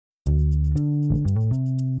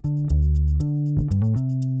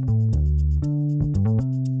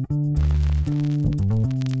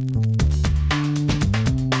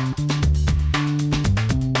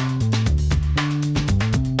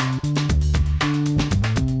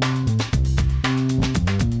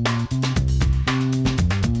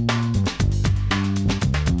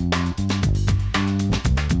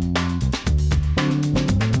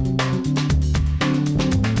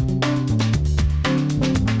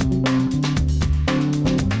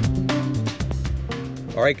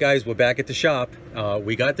All right, guys, we're back at the shop.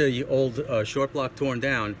 We got the old short block torn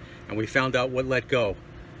down, and we found out what let go.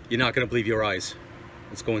 You're not going to believe your eyes.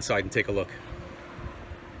 Let's go inside and take a look.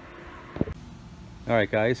 All right,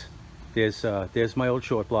 guys, there's my old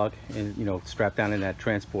short block, and strapped down in that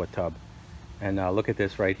transport tub. And look at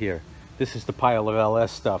this right here. This is the pile of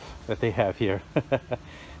LS stuff that they have here.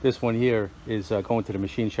 This one here is going to the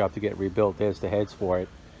machine shop to get rebuilt. There's the heads for it.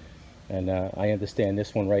 And I understand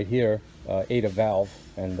this one right here ate a valve,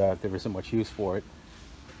 and there isn't much use for it.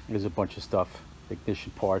 There's a bunch of stuff,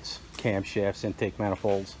 ignition parts, camshafts, intake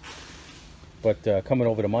manifolds. But coming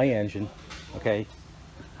over to my engine, okay,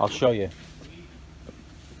 I'll show you.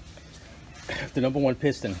 The number one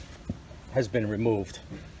piston has been removed,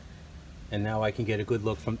 and now I can get a good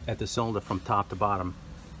look at the cylinder from top to bottom,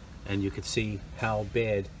 and you can see how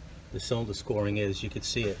bad the cylinder scoring is. You can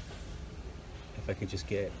see it if I could just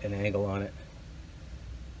get an angle on it.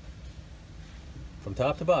 From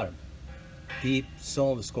top to bottom, deep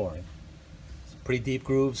cylinder scoring. It's pretty deep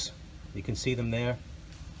grooves. You can see them there.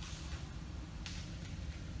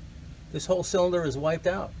 This whole cylinder is wiped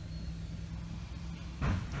out.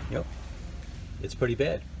 Yep, it's pretty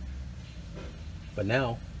bad. But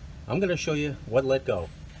now, I'm going to show you what let go.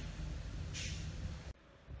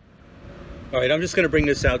 All right, I'm just going to bring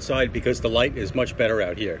this outside because the light is much better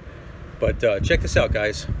out here. But check this out,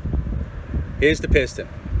 guys. Here's the piston.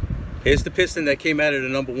 Here's the piston that came out of the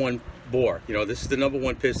number one bore. This is the number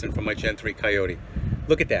one piston from my Gen 3 Coyote.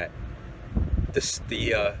 Look at that.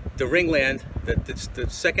 The ringland, the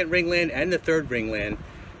second ringland and the third ringland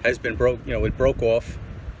has been broke. It broke off,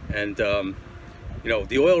 and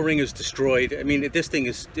the oil ring is destroyed. I mean, this thing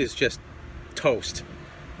is just toast.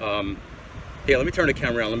 Here, let me turn the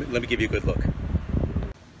camera around. Let me give you a good look.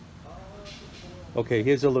 Okay,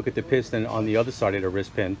 here's a look at the piston on the other side of the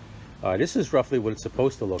wrist pin. This is roughly what it's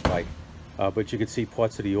supposed to look like, but you can see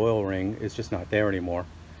parts of the oil ring is just not there anymore.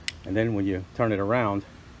 And then when you turn it around,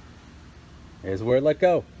 here's where it let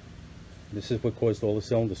go. This is what caused all the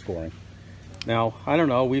cylinder scoring. Now, I don't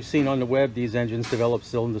know, we've seen on the web these engines develop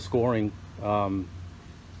cylinder scoring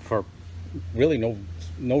for really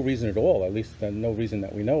no reason at all, at least no reason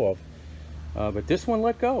that we know of. But this one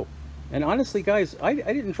let go. And honestly, guys, I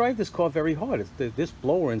didn't drive this car very hard. This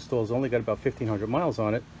blower install's only got about 1,500 miles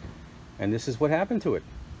on it, and this is what happened to it.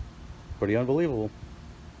 Pretty unbelievable.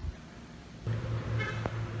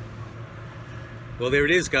 Well, there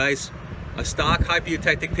it is, guys. A stock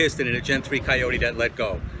hyper-eutectic piston in a Gen 3 Coyote that let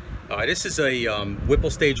go. This is a Whipple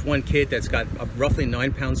Stage 1 kit that's got roughly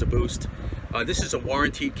 9 pounds of boost. This is a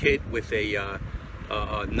warranted kit with a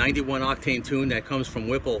 91 octane tune that comes from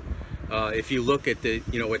Whipple. If you look at the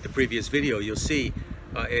at the previous video, you'll see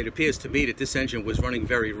it appears to me that this engine was running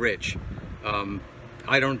very rich.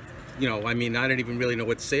 I don't even really know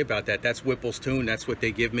what to say about that. That's Whipple's tune. That's what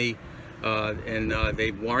they give me, and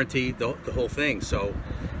they warranty the whole thing. So,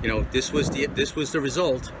 this was the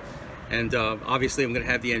result, and obviously I'm going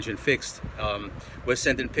to have the engine fixed. We're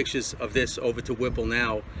sending pictures of this over to Whipple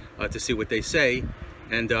now to see what they say.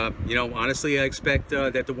 And honestly, I expect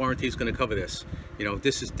that the warranty is going to cover this.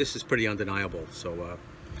 This is pretty undeniable. So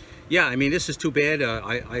yeah, I mean, this is too bad.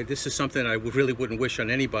 This is something I really wouldn't wish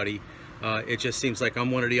on anybody. It just seems like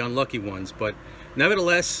I'm one of the unlucky ones. But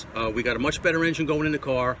nevertheless, we got a much better engine going in the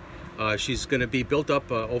car. She's going to be built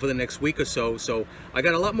up over the next week or so. So I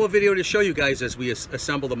got a lot more video to show you guys as we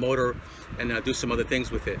assemble the motor and do some other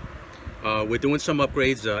things with it. We're doing some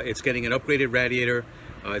upgrades. It's getting an upgraded radiator.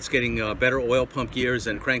 It's getting better oil pump gears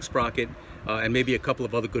and crank sprocket, and maybe a couple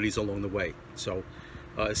of other goodies along the way. So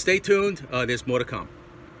stay tuned. There's more to come.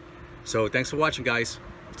 So thanks for watching, guys.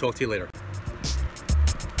 Talk to you later.